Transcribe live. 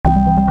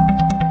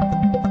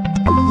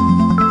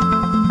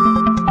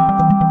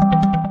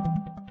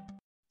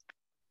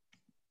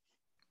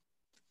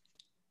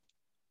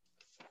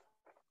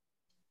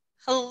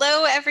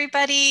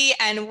everybody,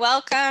 and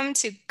welcome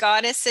to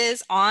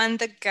Goddesses on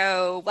the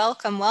Go.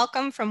 Welcome,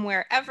 welcome from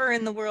wherever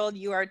in the world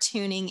you are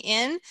tuning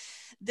in.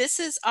 This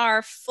is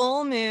our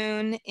full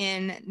moon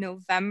in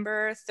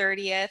November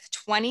 30th,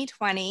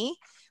 2020,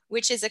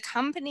 which is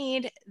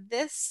accompanied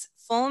this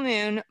full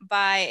moon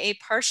by a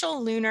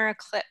partial lunar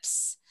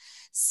eclipse.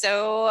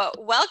 So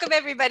welcome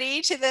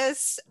everybody to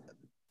this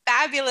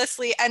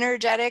fabulously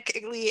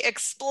energetically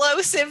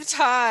explosive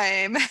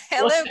time.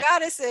 Hello,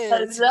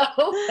 goddesses.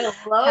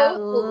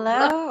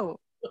 Hello.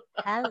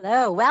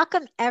 Hello.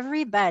 Welcome,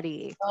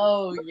 everybody.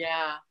 Oh,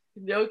 yeah.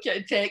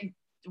 Okay,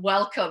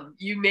 welcome.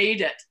 You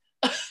made it.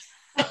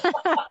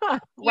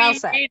 Well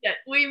said.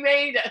 We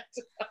made it.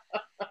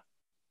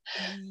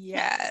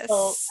 Yes.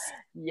 Oh,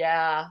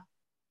 yeah.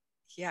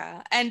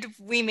 Yeah. And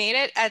we made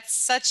it at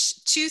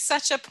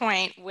such a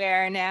point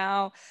where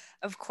now,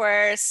 of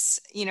course,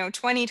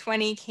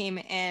 2020 came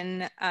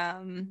in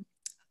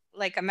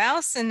like a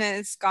mouse and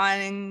is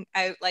gone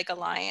out like a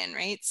lion,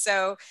 right?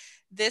 So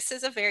this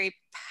is a very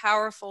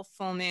powerful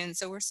full moon.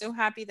 So we're so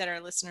happy that our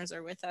listeners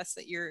are with us,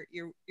 that you're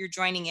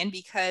joining in,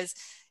 because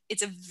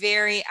it's a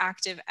very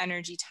active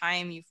energy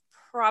time. You've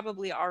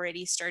probably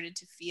already started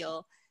to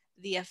feel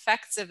the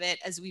effects of it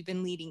as we've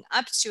been leading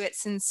up to it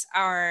since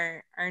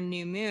our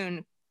new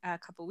moon a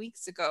couple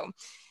weeks ago.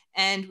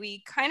 And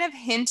we kind of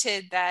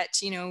hinted that,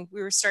 we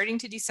were starting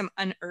to do some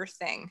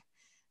unearthing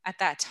at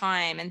that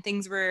time, and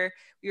we were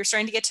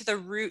starting to get to the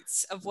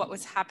roots of what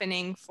was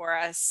happening for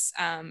us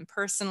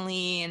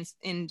personally and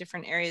in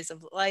different areas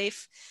of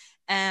life,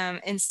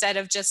 instead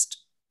of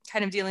just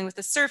kind of dealing with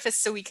the surface.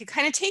 So we could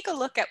kind of take a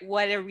look at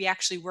what are we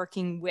actually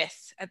working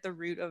with at the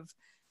root of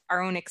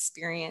our own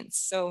experience.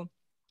 So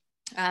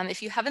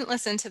if you haven't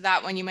listened to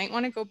that one, you might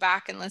want to go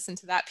back and listen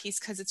to that piece,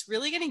 because it's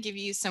really going to give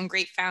you some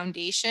great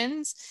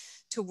foundations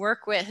to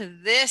work with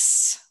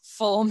this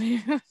full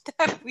moon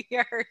that we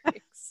are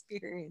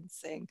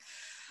experiencing.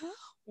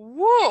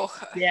 Whoa.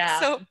 Yeah.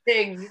 So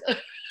Bing.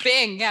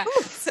 Yeah.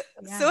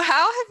 So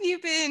how have you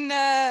been,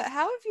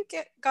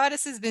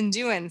 goddesses been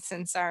doing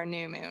since our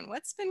new moon?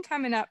 What's been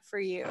coming up for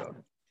you?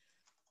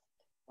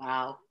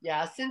 Wow.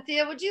 Yeah.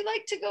 Cynthia, would you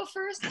like to go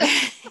first?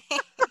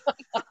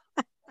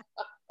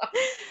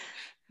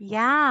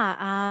 Yeah.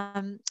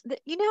 I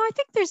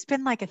think there's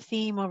been like a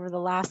theme over the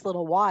last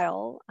little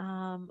while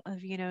of,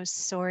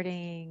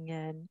 sorting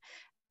and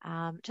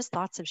just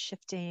thoughts of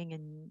shifting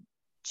and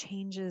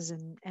changes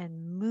and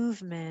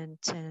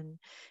movement and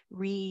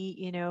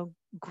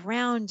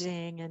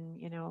grounding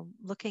and,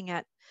 looking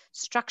at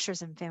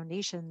structures and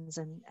foundations.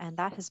 And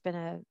that has been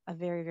a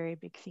very, very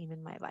big theme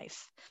in my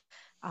life.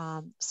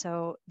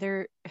 So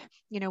there,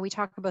 we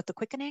talk about the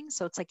quickening.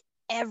 So it's like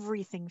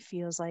everything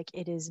feels like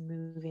it is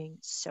moving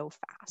so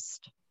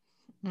fast.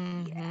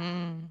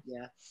 Mm-hmm.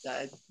 Yeah.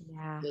 That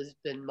has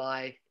been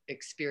my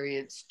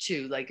experience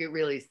too. Like, it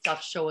really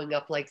stuff showing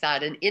up like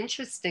that. And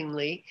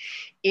interestingly,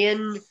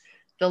 in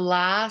the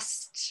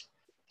last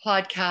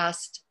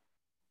podcast,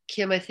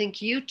 Kim, I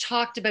think you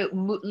talked about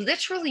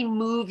literally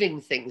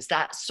moving things,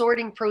 that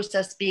sorting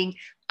process being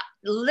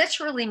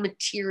literally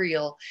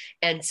material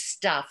and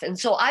stuff. And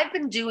so I've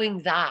been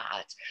doing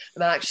that.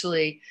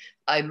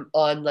 I'm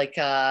on like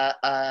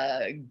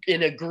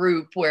in a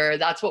group where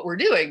that's what we're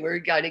doing. We're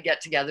going to get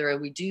together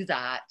and we do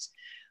that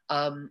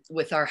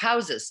with our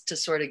houses to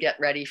sort of get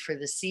ready for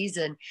the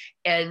season.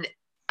 And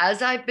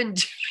as I've been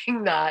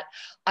doing that,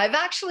 I've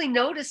actually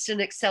noticed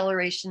an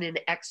acceleration in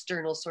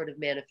external sort of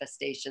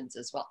manifestations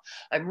as well.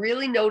 I'm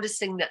really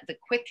noticing that the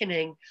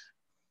quickening,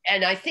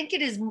 and I think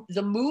it is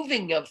the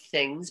moving of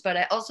things, but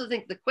I also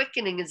think the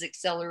quickening is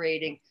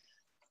accelerating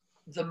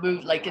the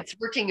move, like it's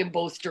working in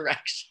both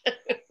directions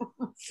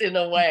in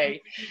a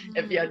way,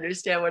 if you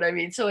understand what I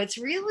mean. So it's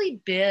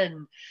really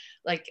been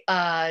like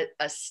a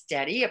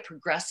steady, a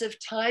progressive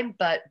time,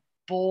 but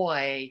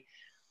boy,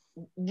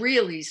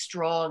 really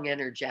strong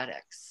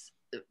energetics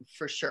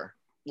for sure.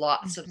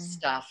 Lots of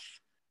stuff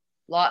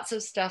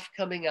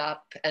coming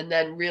up, and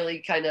then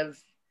really kind of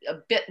a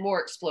bit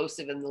more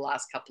explosive in the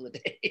last couple of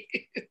days,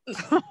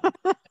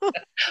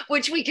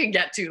 which we can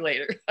get to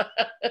later.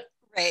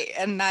 Right.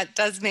 And that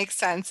does make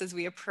sense as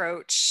we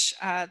approach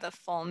the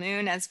full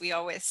moon. As we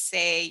always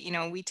say,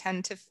 we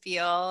tend to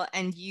feel,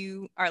 and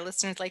you, our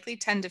listeners, likely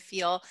tend to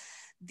feel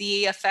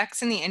the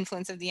effects and the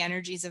influence of the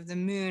energies of the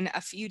moon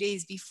a few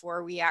days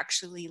before we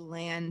actually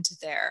land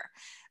there.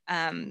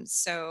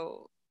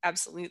 So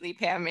absolutely,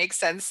 Pam, makes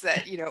sense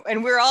that,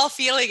 and we're all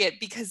feeling it,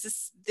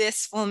 because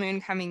this full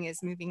moon coming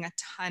is moving a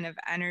ton of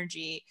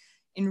energy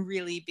in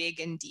really big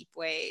and deep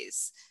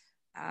ways.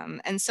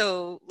 And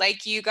so,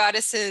 like you,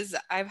 goddesses,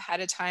 I've had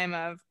a time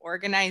of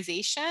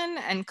organization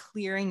and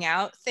clearing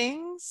out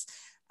things.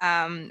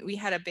 We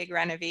had a big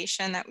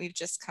renovation that we've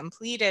just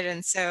completed.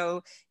 And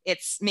so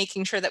it's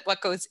making sure that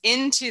what goes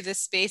into the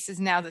space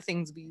is now the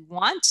things we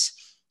want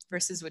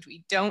versus what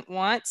we don't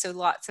want. So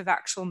lots of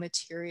actual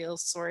material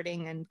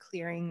sorting and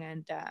clearing,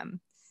 and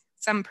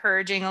some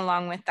purging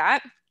along with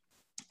that.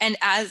 And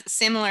as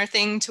similar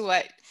thing to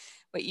what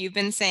you've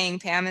been saying,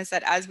 Pam, is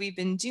that as we've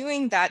been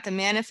doing that, the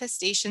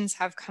manifestations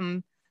have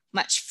come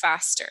much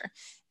faster.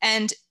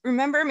 And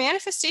remember,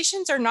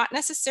 manifestations are not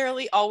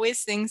necessarily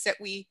always things that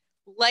we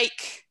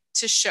like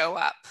to show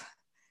up.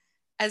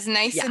 As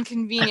nice and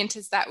convenient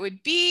as that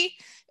would be,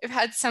 I've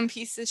had some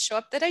pieces show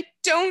up that I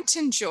don't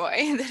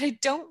enjoy, that I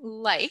don't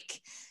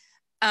like.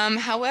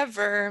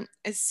 However,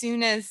 as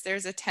soon as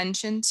there's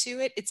attention to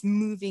it, it's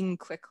moving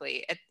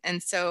quickly.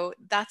 And so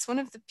that's one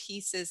of the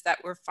pieces that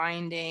we're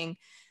finding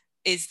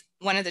is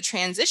one of the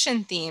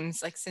transition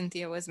themes, like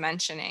Cynthia was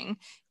mentioning,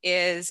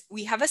 is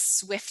we have a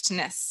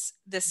swiftness.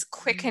 This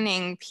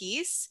quickening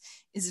piece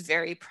is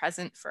very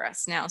present for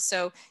us now.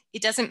 So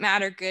it doesn't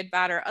matter good,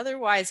 bad, or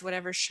otherwise,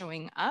 whatever's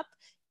showing up,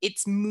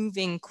 it's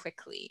moving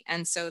quickly.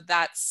 And so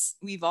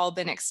we've all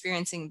been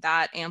experiencing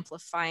that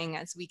amplifying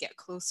as we get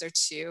closer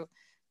to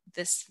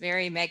this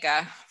very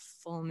mega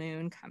full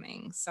moon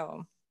coming.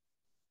 So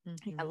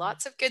yeah,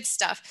 lots of good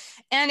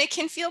stuff. And it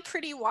can feel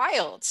pretty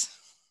wild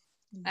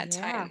at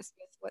times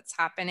with what's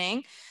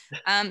happening.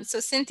 So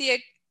Cynthia,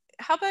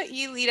 how about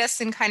you lead us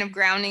in kind of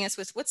grounding us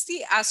with what's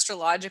the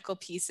astrological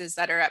pieces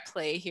that are at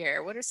play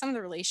here? What are some of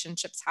the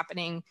relationships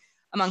happening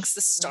amongst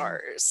the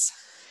stars?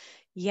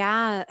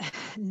 Yeah,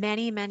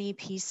 many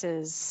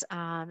pieces.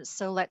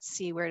 So let's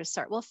see where to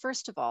start. Well,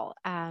 first of all,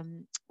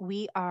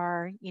 we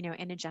are,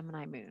 in a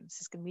Gemini moon.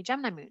 This is going to be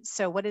Gemini moon.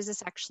 So what does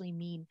this actually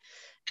mean?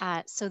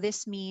 So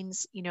this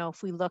means,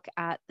 if we look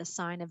at the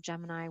sign of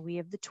Gemini, we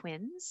have the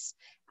twins,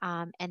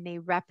 and they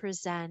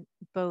represent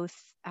both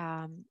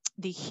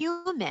the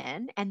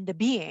human and the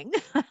being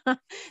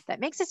that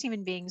makes us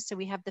human beings. So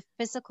we have the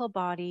physical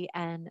body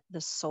and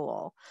the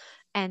soul.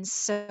 And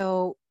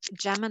so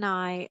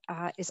Gemini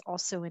is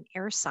also an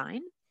air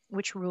sign,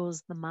 which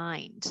rules the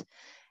mind.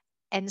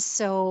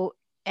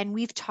 And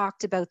we've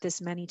talked about this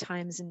many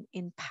times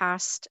in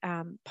past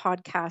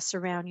podcasts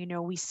around,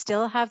 we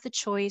still have the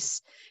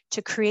choice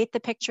to create the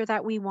picture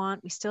that we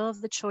want. We still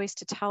have the choice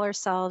to tell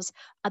ourselves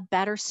a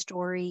better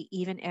story,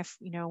 even if,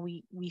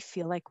 we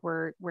feel like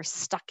we're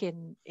stuck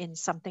in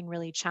something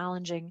really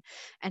challenging.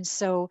 And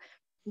so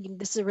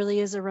this really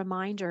is a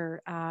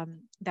reminder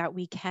that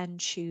we can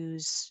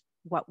choose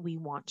what we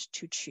want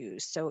to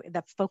choose. So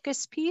the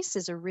focus piece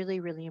is a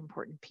really, really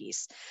important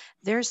piece.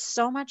 There's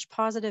so much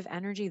positive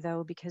energy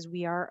though, because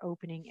we are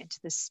opening into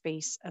this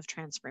space of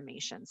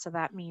transformation. So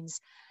that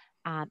means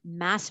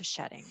massive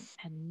shedding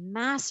and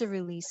massive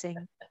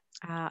releasing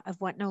of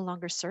what no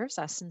longer serves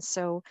us. And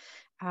so,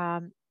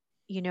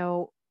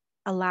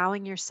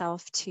 allowing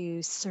yourself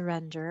to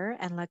surrender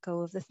and let go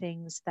of the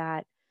things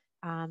that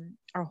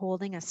are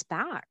holding us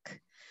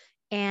back.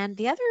 And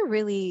the other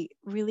really,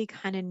 really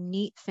kind of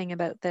neat thing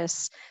about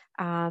this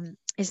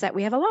is that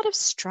we have a lot of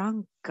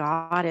strong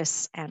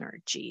goddess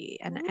energy,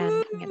 and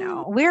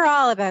we're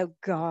all about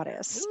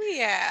goddess. Ooh,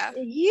 yeah.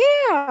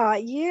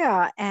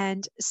 Yeah.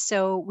 And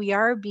so we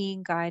are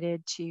being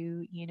guided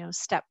to,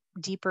 step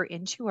deeper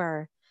into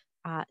our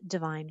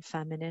divine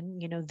feminine,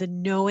 the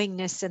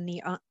knowingness and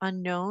the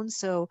unknown.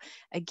 So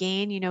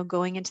again,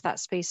 going into that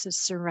space of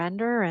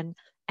surrender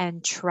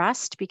and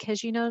trust,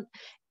 because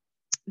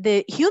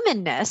the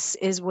humanness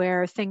is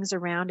where things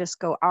around us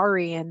go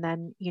awry, and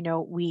then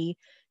we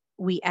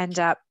end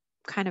up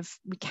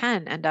we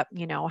can end up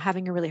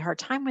having a really hard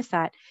time with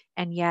that.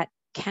 And yet,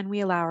 can we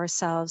allow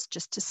ourselves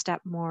just to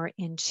step more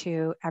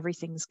into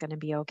everything's going to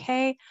be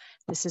okay,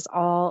 this is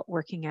all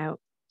working out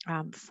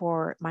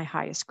for my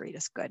highest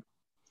greatest good.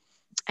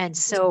 And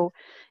so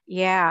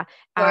I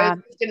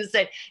was going to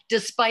say,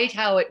 despite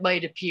how it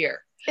might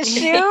appear.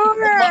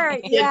 Sure.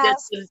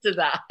 Yes. To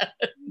that.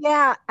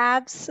 Yeah,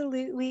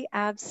 absolutely.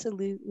 And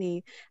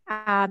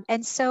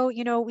so,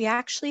 we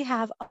actually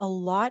have a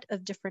lot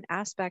of different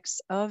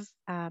aspects of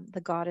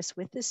the goddess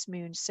with this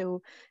moon.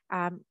 So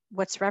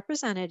what's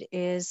represented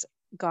is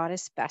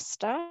goddess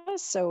Vesta.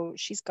 So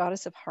she's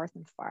goddess of hearth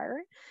and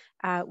fire.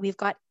 We've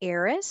got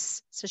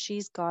Eris. So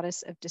she's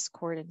goddess of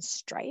discord and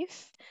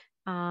strife.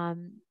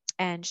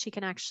 And she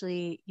can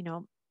actually,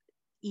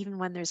 even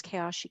when there's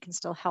chaos, she can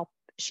still help.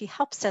 She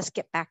helps us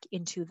get back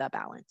into the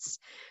balance.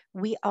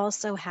 We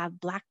also have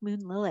Black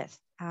Moon Lilith,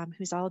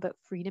 who's all about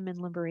freedom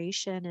and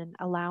liberation and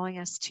allowing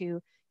us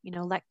to,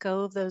 let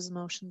go of those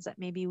emotions that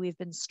maybe we've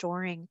been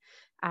storing,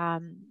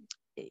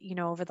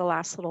 over the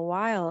last little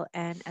while.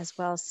 And as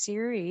well,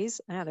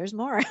 Ceres, there's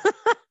more,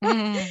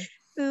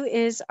 who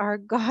is our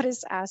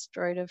goddess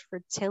asteroid of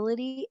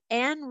fertility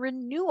and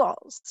renewal.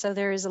 So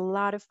there is a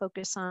lot of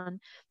focus on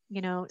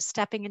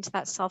stepping into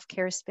that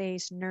self-care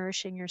space,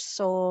 nourishing your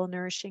soul,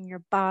 nourishing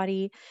your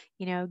body,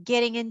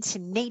 getting into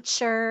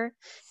nature.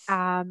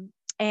 And,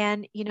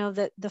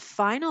 the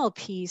final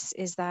piece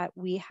is that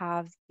we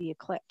have the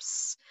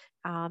eclipse.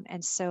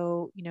 And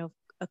so,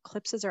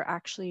 eclipses are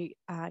actually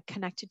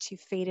connected to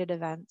fated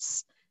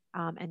events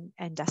and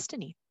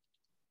destiny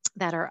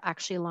that are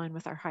actually aligned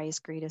with our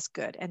highest, greatest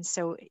good. And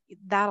so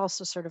that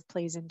also sort of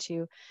plays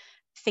into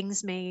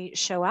things may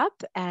show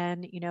up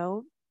and,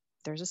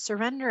 there's a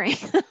surrendering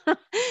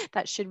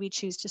that should we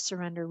choose to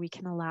surrender, we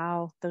can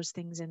allow those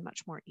things in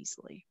much more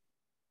easily.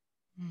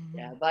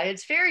 Yeah, by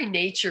its very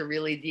nature,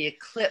 really, the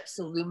eclipse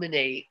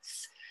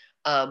illuminates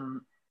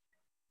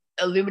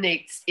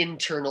illuminates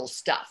internal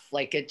stuff.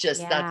 Like it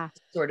just, Yeah.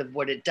 that's sort of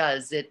what it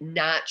does. It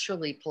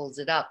naturally pulls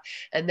it up.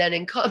 And then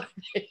in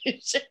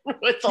combination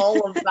with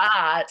all of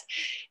that,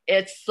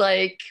 it's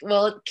like,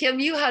 well, Kim,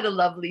 you had a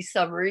lovely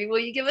summary. Will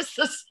you give us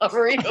the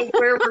summary of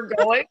where we're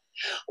going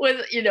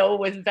with, you know,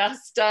 with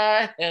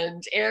Vesta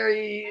and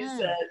Aries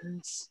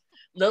and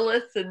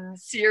Lilith and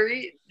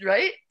Ceres,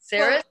 right?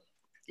 Sarah?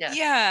 Well,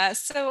 yeah.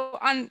 So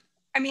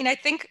I mean, I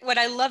think what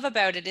I love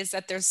about it is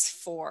that there's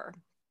 4.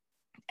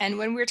 And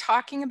when we're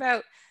talking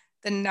about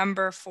the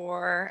number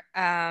 4,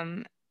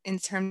 in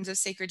terms of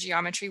sacred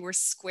geometry, we're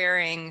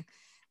squaring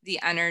the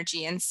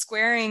energy, and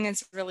squaring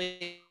is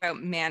really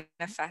about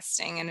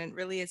manifesting, and it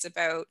really is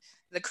about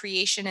the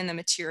creation in the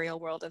material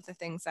world of the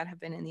things that have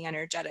been in the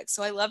energetic.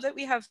 So I love that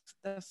we have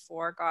the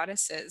 4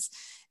 goddesses,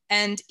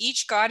 and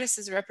each goddess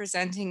is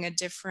representing a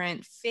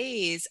different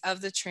phase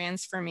of the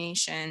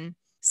transformation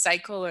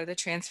cycle or the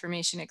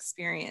transformation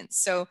experience.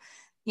 So,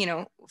 you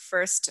know,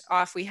 first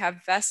off, we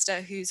have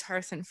Vesta, who's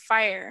hearth and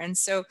fire. And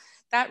so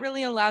that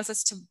really allows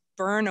us to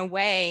burn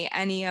away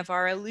any of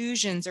our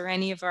illusions or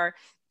any of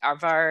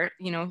our,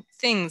 you know,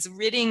 things,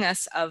 ridding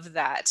us of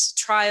that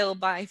trial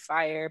by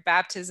fire,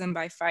 baptism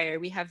by fire.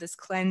 We have this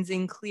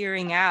cleansing,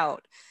 clearing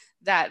out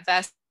that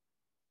Vesta.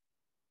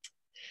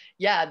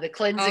 Yeah, the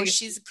cleansing. Oh,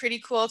 she's a pretty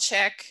cool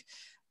chick,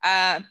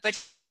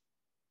 but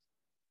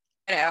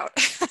out.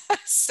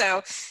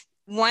 So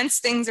once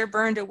things are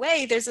burned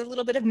away, there's a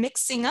little bit of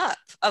mixing up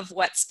of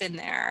what's been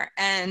there.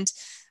 And,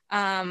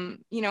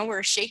 you know,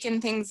 we're shaking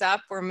things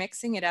up, we're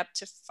mixing it up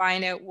to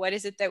find out what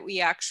is it that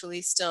we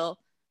actually still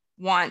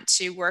want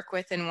to work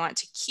with and want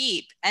to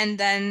keep. And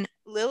then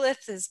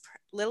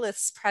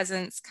Lilith's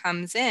presence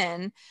comes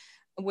in,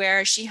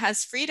 where she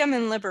has freedom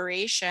and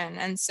liberation.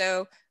 And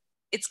so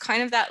it's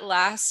kind of that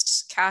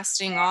last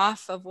casting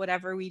off of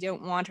whatever we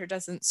don't want or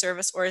doesn't serve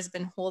us or has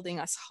been holding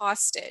us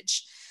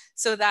hostage.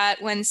 So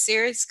that when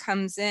Ceres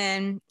comes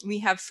in, we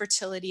have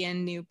fertility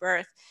and new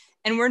birth.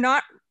 And we're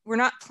not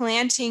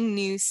planting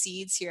new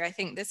seeds here. I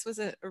think this was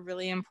a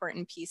really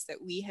important piece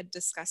that we had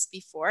discussed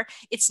before.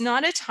 It's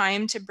not a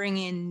time to bring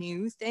in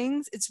new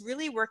things. It's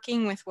really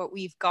working with what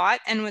we've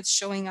got and what's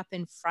showing up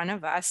in front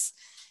of us,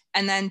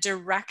 and then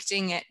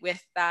directing it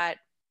with that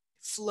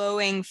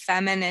flowing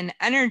feminine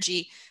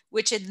energy,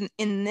 which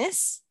in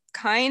this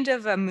kind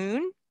of a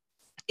moon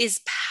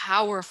is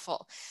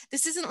powerful.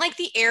 This isn't like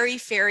the airy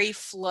fairy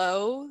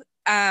flow.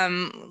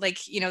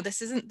 Like, you know,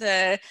 this isn't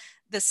the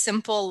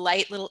simple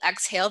light little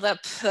exhale,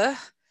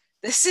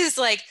 this is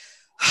like,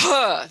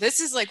 this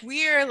is like,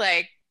 we're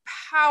like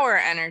power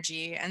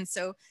energy. And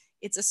so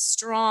it's a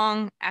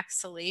strong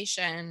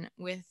exhalation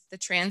with the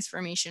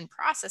transformation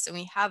process. And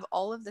we have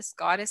all of this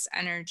goddess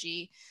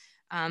energy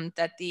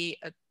that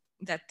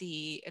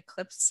the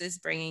eclipse is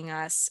bringing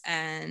us,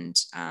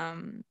 and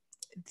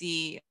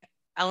the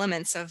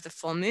elements of the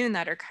full moon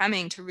that are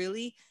coming to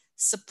really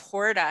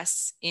support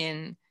us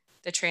in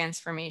the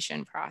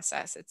transformation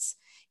process.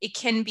 It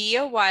can be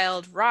a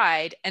wild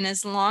ride, and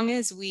as long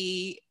as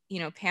we, you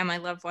know, Pam, I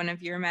love one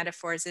of your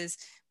metaphors is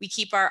we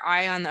keep our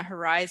eye on the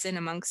horizon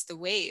amongst the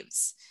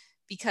waves,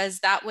 because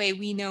that way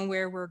we know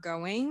where we're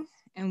going,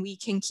 and we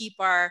can keep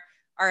our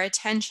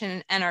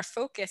attention and our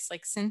focus,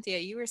 like Cynthia,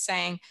 you were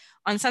saying,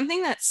 on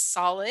something that's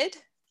solid,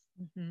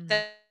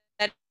 that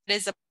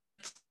is a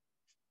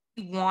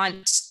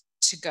want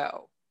to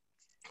go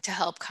to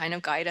help kind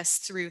of guide us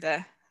through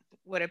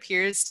what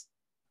appears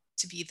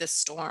to be the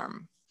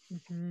storm.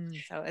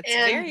 So it's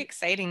a very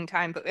exciting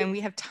time, and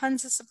we have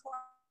tons of support.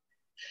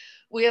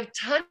 We have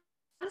tons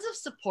of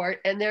support,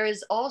 and there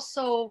is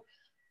also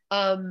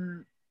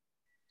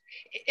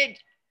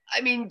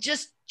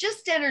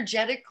just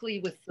energetically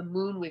with the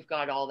moon, we've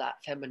got all that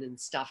feminine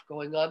stuff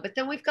going on, but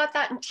then we've got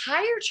that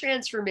entire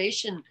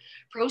transformation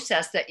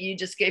process that you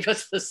just gave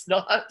us the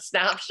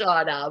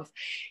snapshot of,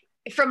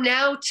 from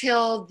now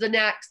till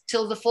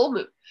the full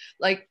moon,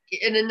 like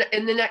in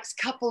the next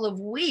couple of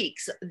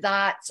weeks.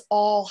 That's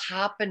all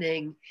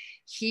happening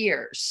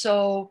here.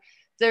 So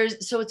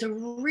it's a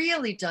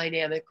really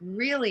dynamic,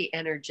 really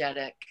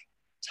energetic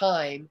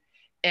time.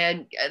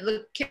 And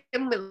look, Kim,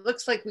 it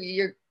looks like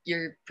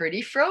you're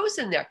pretty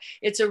frozen there.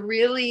 It's a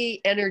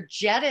really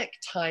energetic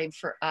time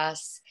for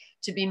us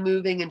to be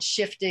moving and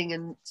shifting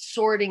and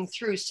sorting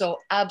through. So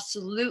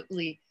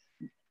absolutely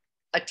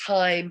a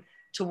time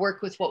to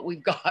work with what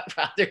we've got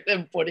rather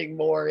than putting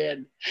more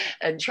in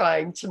and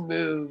trying to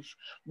move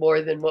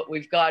more than what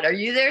we've got. Are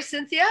you there,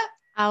 Cynthia?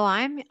 Oh,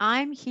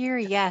 I'm here.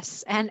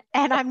 Yes. And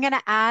I'm going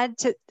to add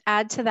to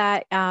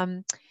that.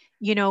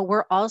 You know,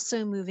 we're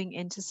also moving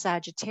into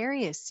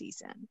Sagittarius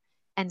season.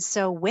 And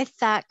so with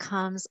that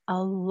comes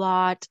a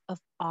lot of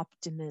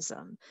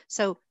optimism.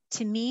 So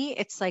to me,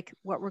 it's like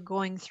what we're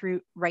going through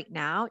right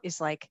now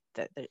is like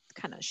the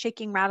kind of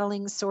shaking,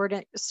 rattling,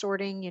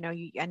 sorting, you know,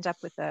 you end up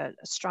with a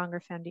stronger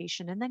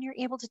foundation, and then you're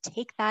able to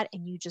take that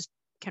and you just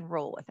can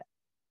roll with it.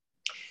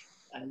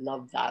 I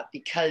love that,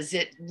 because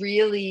it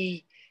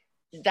really,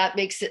 that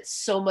makes it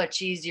so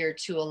much easier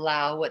to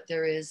allow what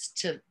there is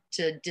to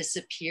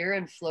disappear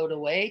and float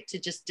away, to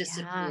just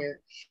disappear.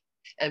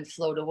 and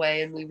float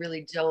away. And we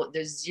really don't,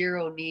 there's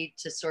zero need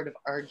to sort of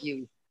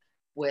argue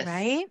with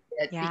right?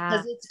 it Yeah.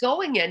 because it's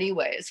going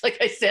anyways. Like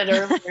I said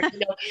earlier,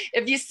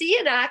 if you see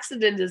an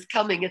accident is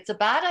coming, it's a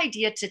bad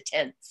idea to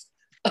tense.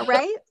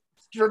 Right?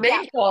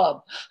 Remain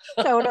calm.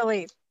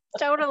 Totally.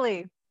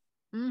 Totally.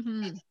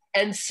 Mm-hmm.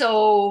 And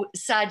so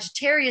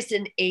Sagittarius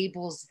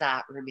enables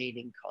that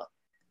remaining calm.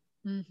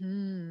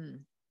 Mm-hmm.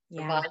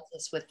 Yeah. Provides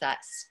us with that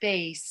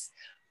space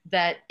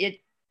that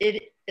it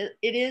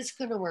is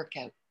going to work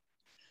out.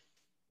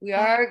 We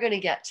are going to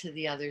get to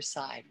the other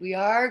side. We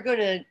are going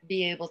to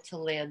be able to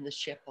land the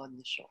ship on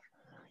the shore.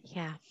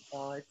 Yeah.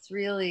 So it's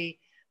really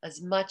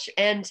as much,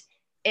 and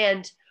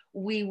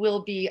we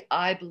will be,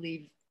 I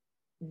believe,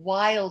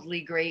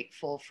 wildly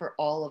grateful for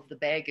all of the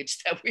baggage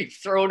that we've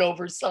thrown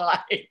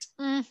overside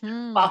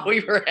while we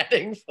were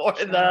heading for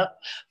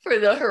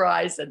the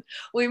horizon.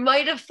 We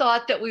might have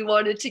thought that we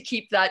wanted to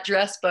keep that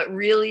dress, but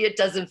really it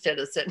doesn't fit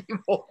us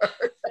anymore.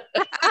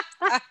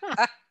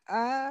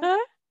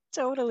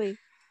 Totally.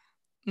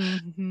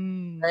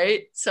 Mm-hmm.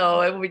 Right?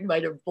 So we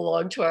might have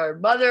belonged to our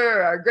mother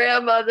or our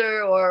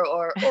grandmother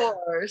or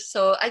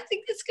so I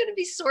think it's going to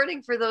be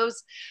sorting for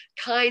those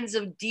kinds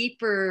of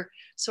deeper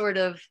sort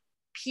of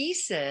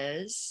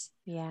pieces.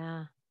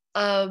 Yeah.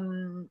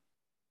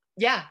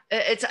 Yeah,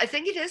 I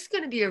think it is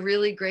going to be a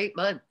really great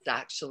month,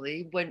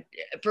 actually, when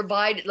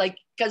provided, like,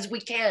 because we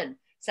can.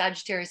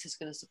 Sagittarius is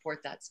going to support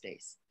that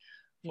space.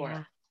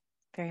 Yeah,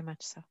 very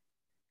much so.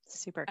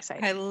 Super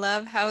exciting. I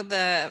love how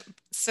the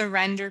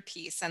surrender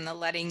piece and the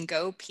letting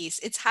go piece,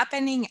 it's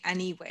happening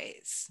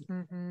anyways.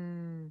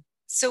 Mm-hmm.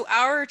 So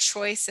our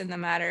choice in the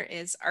matter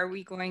is, are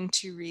we going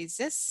to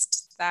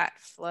resist that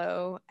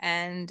flow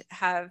and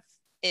have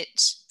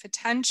it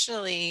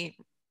potentially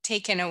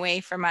taken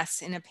away from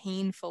us in a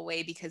painful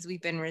way because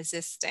we've been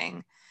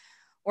resisting?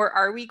 Or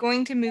are we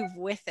going to move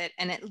with it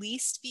and at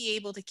least be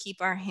able to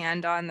keep our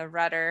hand on the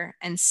rudder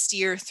and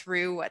steer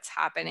through what's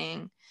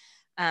happening?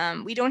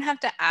 We don't have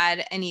to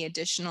add any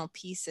additional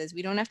pieces.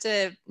 We don't have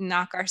to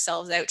knock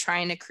ourselves out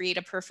trying to create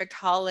a perfect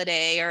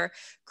holiday or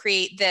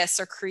create this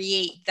or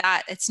create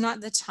that. It's not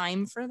the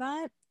time for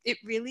that. It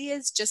really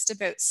is just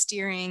about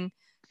steering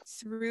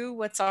through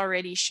what's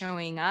already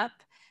showing up,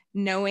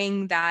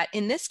 knowing that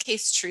in this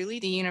case, truly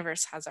the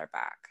universe has our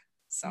back.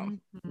 So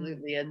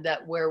absolutely. And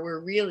that where we're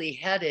really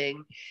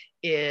heading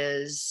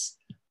is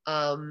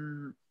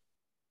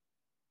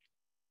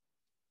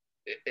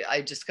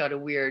I just got a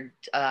weird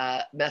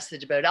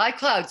message about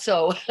iCloud.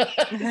 So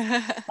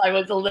I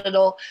was a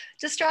little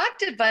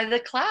distracted by the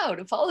cloud.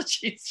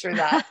 Apologies for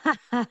that.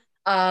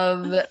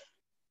 And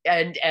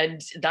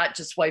that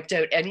just wiped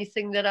out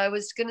anything that I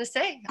was going to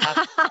say.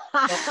 So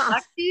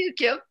back to you,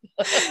 Kim.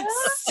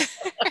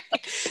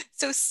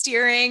 So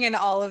steering and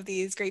all of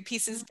these great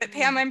pieces. But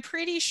Pam, I'm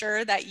pretty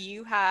sure that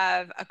you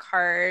have a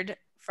card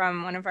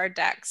from one of our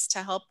decks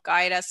to help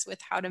guide us with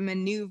how to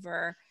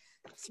maneuver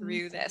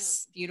through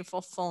this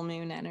beautiful full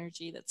moon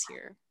energy that's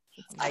here.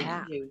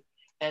 I do.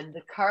 And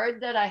the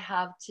card that I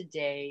have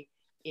today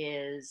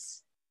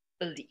is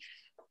belief.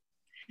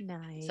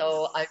 Nice.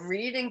 So I'm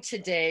reading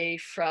today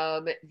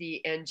from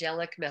the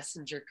Angelic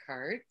Messenger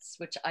cards,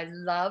 which I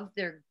love.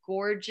 They're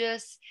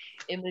gorgeous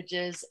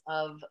images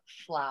of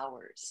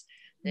flowers.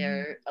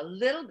 They're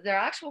they're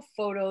actual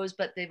photos,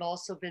 but they've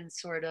also been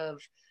sort of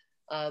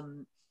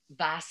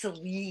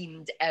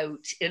Vaselined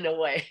out in a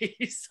way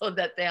so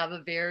that they have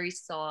a very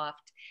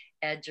soft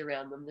edge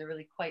around them. They're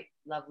really quite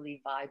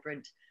lovely,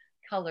 vibrant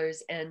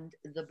colors. And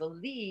the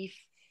belief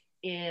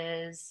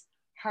is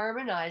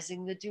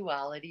harmonizing the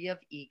duality of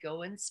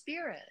ego and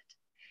spirit.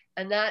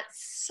 And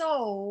that's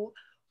so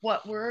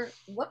what we're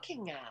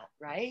looking at,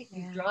 right?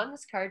 Yeah. You've drawn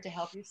this card to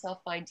help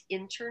yourself find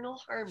internal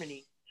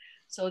harmony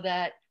so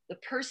that the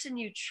person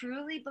you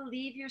truly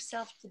believe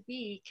yourself to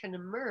be can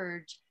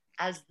emerge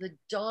as the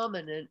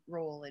dominant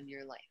role in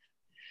your life.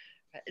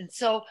 And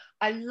so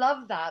I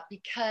love that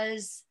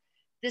because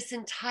this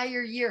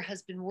entire year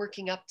has been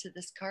working up to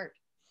this card.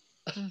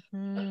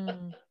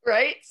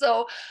 Right?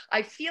 So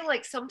I feel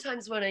like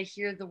sometimes when I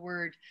hear the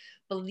word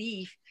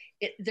belief,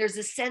 there's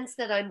a sense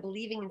that I'm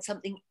believing in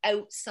something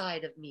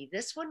outside of me.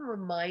 This one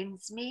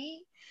reminds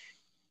me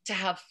to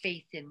have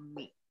faith in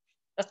me.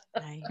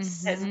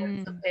 Nice.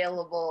 And what's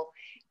available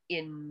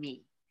in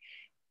me.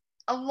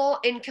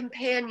 In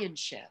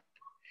companionship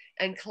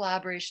and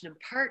collaboration and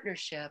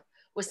partnership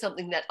with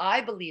something that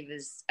I believe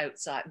is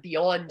outside,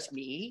 beyond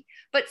me,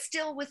 but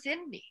still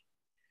within me.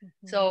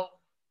 So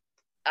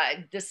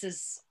this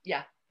is,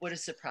 what a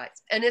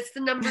surprise. And it's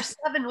the number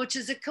 7, which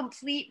is a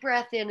complete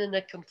breath in and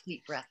a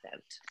complete breath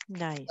out.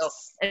 Nice. So,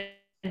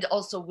 and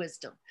also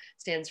wisdom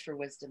stands for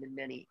wisdom in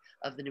many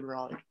of the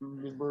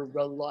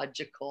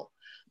numerological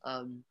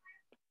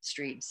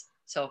streams.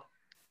 So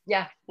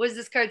what does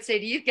this card say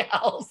to you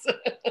gals?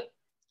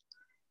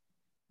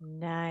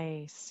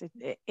 Nice.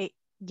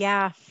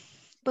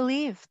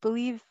 Believe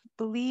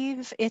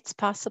it's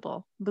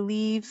possible.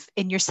 Believe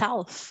in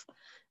yourself.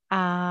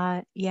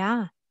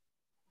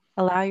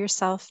 Allow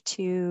yourself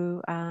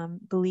to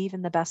believe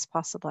in the best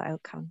possible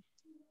outcome.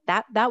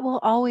 That will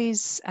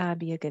always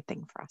be a good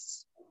thing for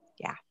us.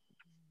 Yeah.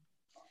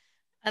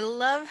 I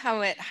love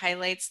how it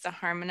highlights the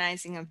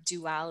harmonizing of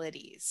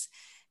dualities,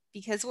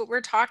 because what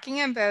we're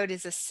talking about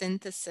is a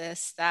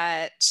synthesis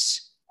that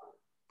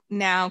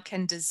now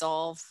can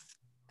dissolve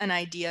an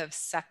idea of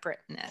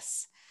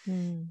separateness.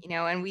 You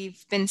know, and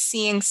we've been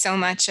seeing so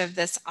much of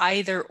this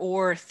either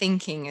or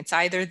thinking. It's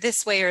either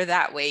this way or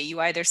that way. You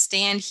either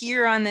stand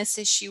here on this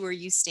issue or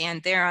you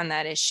stand there on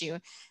that issue.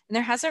 And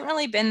there hasn't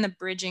really been the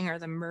bridging or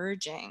the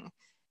merging.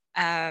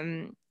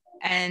 And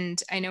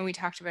I know we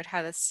talked about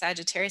how the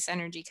Sagittarius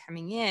energy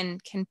coming in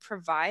can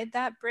provide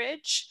that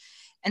bridge.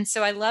 And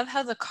so I love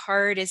how the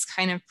card is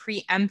kind of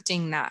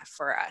preempting that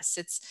for us.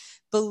 It's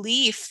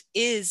belief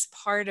is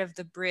part of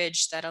the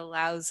bridge that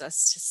allows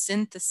us to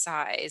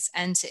synthesize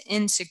and to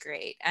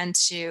integrate and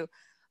to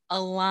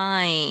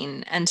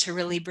align and to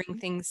really bring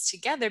things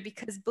together,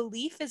 because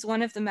belief is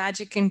one of the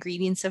magic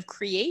ingredients of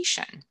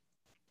creation.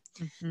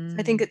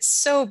 I think it's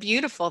so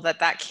beautiful that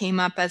that came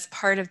up as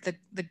part of the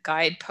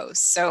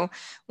guidepost. So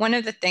one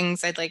of the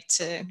things I'd like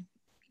to,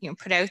 you know,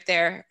 put out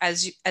there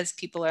as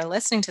people are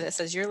listening to this,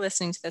 as you're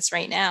listening to this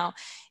right now,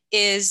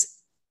 is,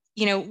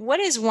 you know,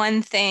 what is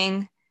one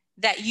thing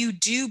that you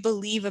do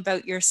believe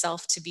about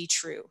yourself to be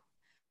true?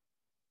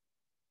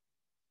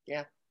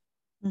 Yeah.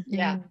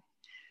 Yeah,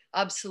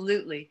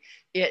 absolutely.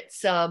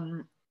 It's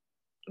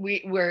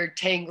we're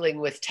tangling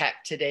with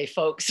tech today,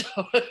 folks.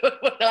 So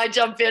when I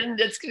jump in,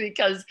 it's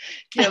because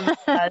Kim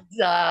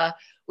has,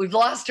 we've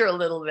lost her a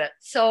little bit.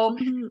 So,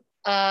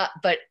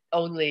 but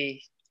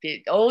only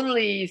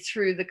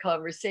through the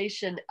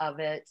conversation of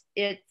it,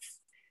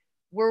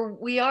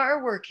 we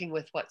are working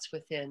with what's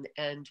within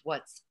and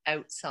what's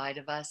outside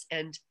of us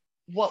and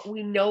what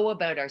we know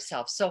about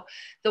ourselves. So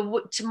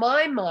to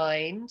my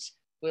mind,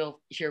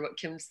 we'll hear what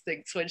Kim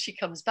thinks when she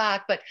comes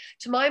back. But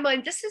to my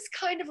mind, this is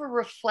kind of a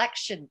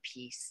reflection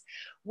piece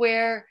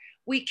where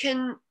we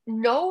can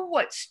know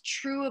what's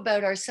true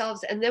about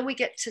ourselves, and then we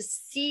get to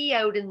see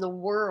out in the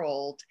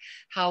world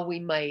how we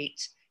might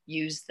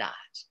use that,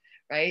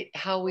 right?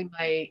 How we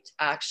might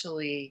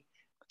actually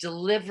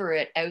deliver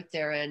it out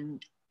there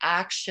and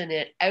action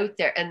it out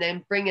there, and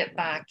then bring it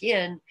back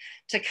in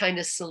to kind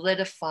of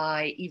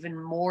solidify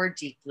even more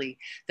deeply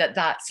that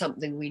that's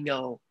something we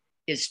know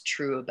is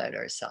true about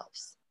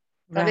ourselves.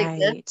 That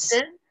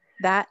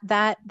Right.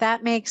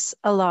 That makes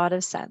a lot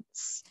of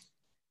sense.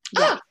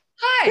 Yeah. Oh,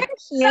 hi.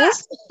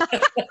 Yes.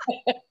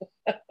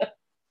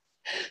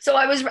 So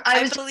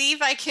I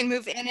believe I can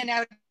move in and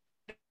out.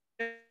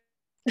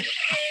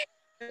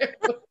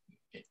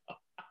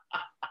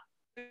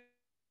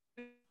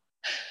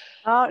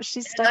 Oh,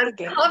 she's stuck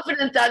again. I'm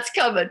confident that's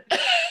coming.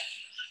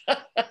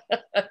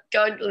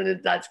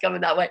 Confident that's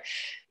coming that way.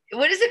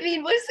 What does it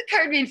mean? What does the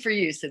card mean for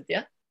you,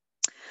 Cynthia?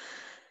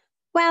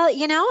 Well,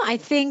 you know, I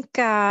think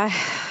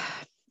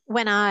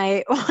when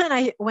I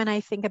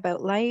think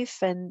about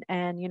life and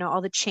you know,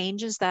 all the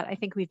changes that I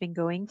think we've been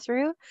going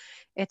through,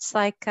 it's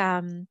like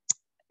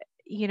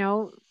you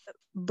know,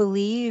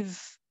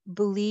 believe,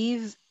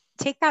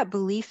 take that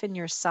belief in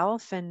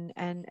yourself and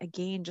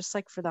again, just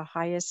like for the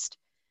highest,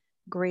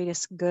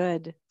 greatest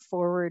good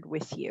forward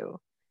with you.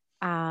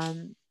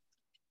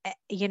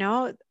 You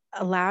know,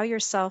 allow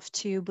yourself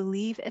to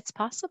believe it's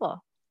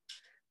possible.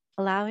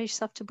 Allow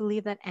yourself to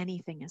believe that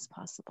anything is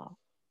possible.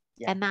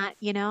 Yeah. And that,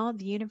 you know,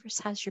 the universe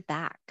has your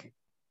back.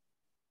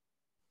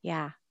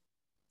 Yeah.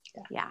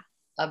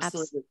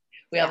 Absolutely.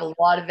 We have a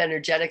lot of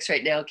energetics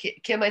right now.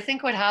 Kim, I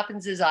think what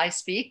happens is I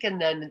speak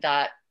and then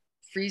that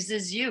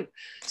freezes you.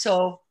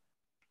 So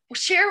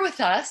share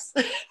with us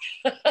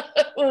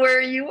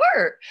where you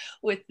were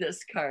with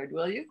this card,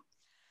 will you?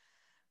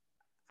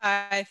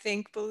 I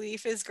think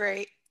belief is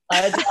great.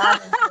 That's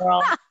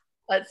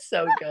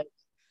so good.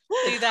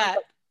 Do that.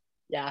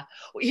 Yeah.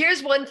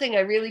 Here's one thing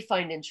I really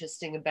find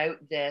interesting about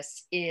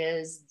this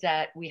is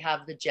that we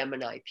have the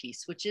Gemini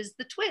piece, which is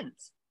the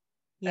twins.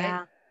 Yeah.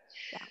 Right?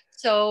 Yeah.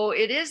 So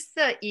it is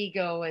the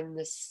ego and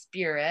the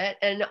spirit.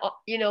 And,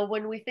 you know,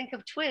 when we think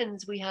of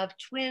twins, we have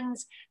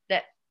twins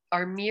that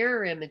are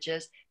mirror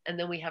images, and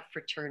then we have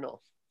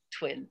fraternal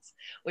twins,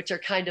 which are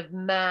kind of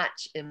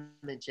match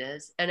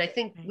images. And I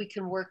think we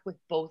can work with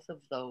both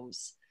of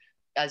those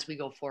as we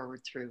go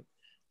forward through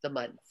the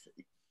month,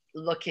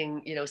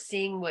 looking, you know,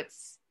 seeing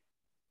what's,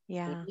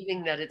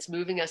 believing that it's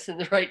moving us in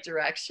the right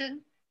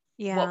direction,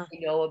 what we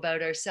know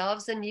about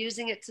ourselves, and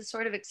using it to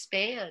sort of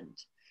expand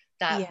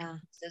that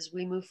as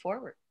we move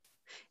forward.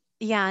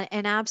 Yeah,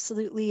 and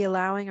absolutely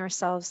allowing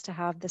ourselves to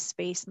have the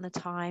space and the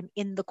time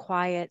in the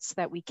quiet so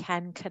that we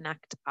can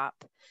connect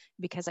up,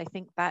 because I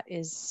think that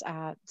is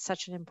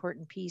such an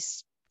important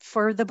piece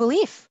for the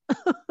belief.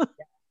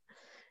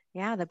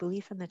 The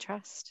belief and the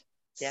trust.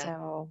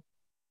 So,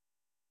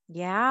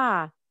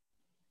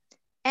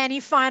 any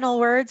final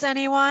words,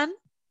 anyone?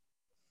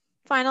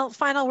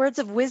 Final words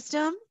of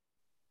wisdom?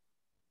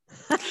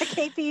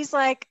 KP's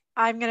like,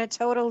 I'm going to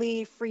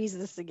totally freeze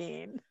this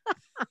again.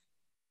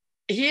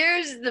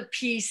 Here's the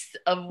piece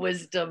of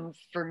wisdom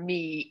for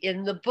me.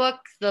 In the book,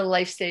 The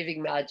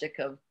Life-Saving Magic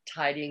of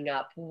Tidying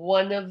Up,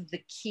 one of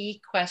the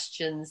key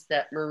questions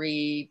that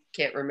Marie,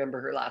 can't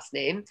remember her last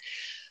name,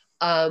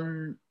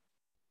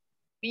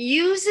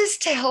 uses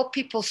to help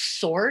people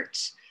sort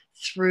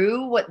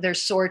through what they're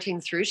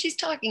sorting through. She's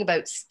talking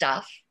about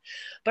stuff,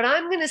 but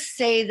I'm going to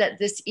say that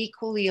this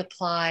equally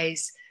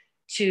applies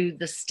to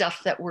the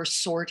stuff that we're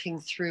sorting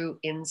through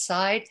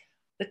inside.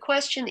 The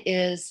question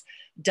is,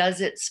 does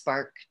it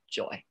spark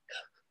joy?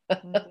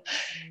 And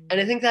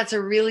I think that's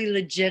a really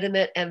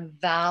legitimate and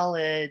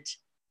valid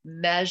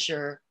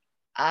measure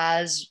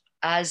as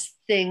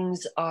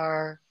things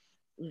are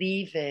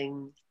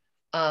leaving,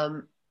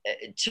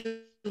 to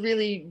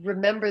really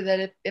remember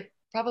that it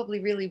probably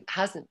really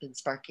hasn't been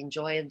sparking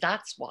joy, and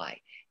that's why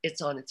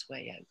it's on its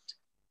way out.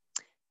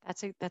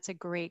 That's a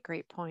great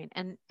point.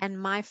 And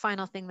my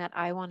final thing that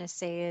I want to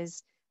say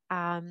is,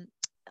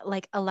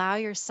 like, allow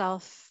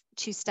yourself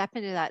to step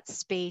into that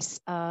space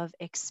of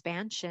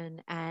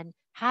expansion and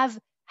have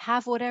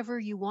whatever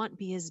you want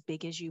be as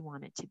big as you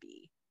want it to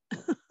be.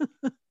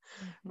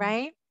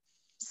 Right?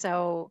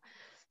 So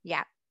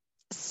yeah.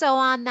 So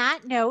on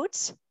that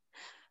note,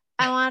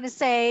 I want to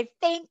say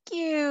thank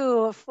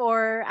you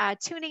for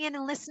tuning in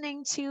and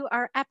listening to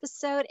our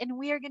episode. And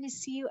we are going to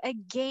see you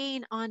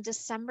again on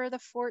December the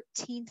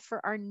 14th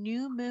for our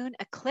new moon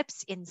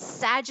eclipse in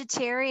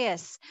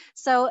Sagittarius.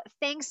 So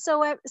thanks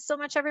so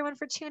much, everyone,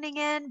 for tuning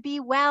in.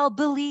 Be well,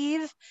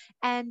 believe,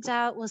 and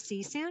we'll see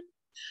you soon.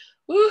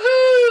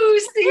 Woohoo!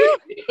 See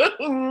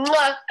you.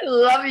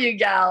 Love you,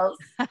 gals.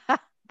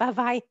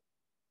 Bye-bye.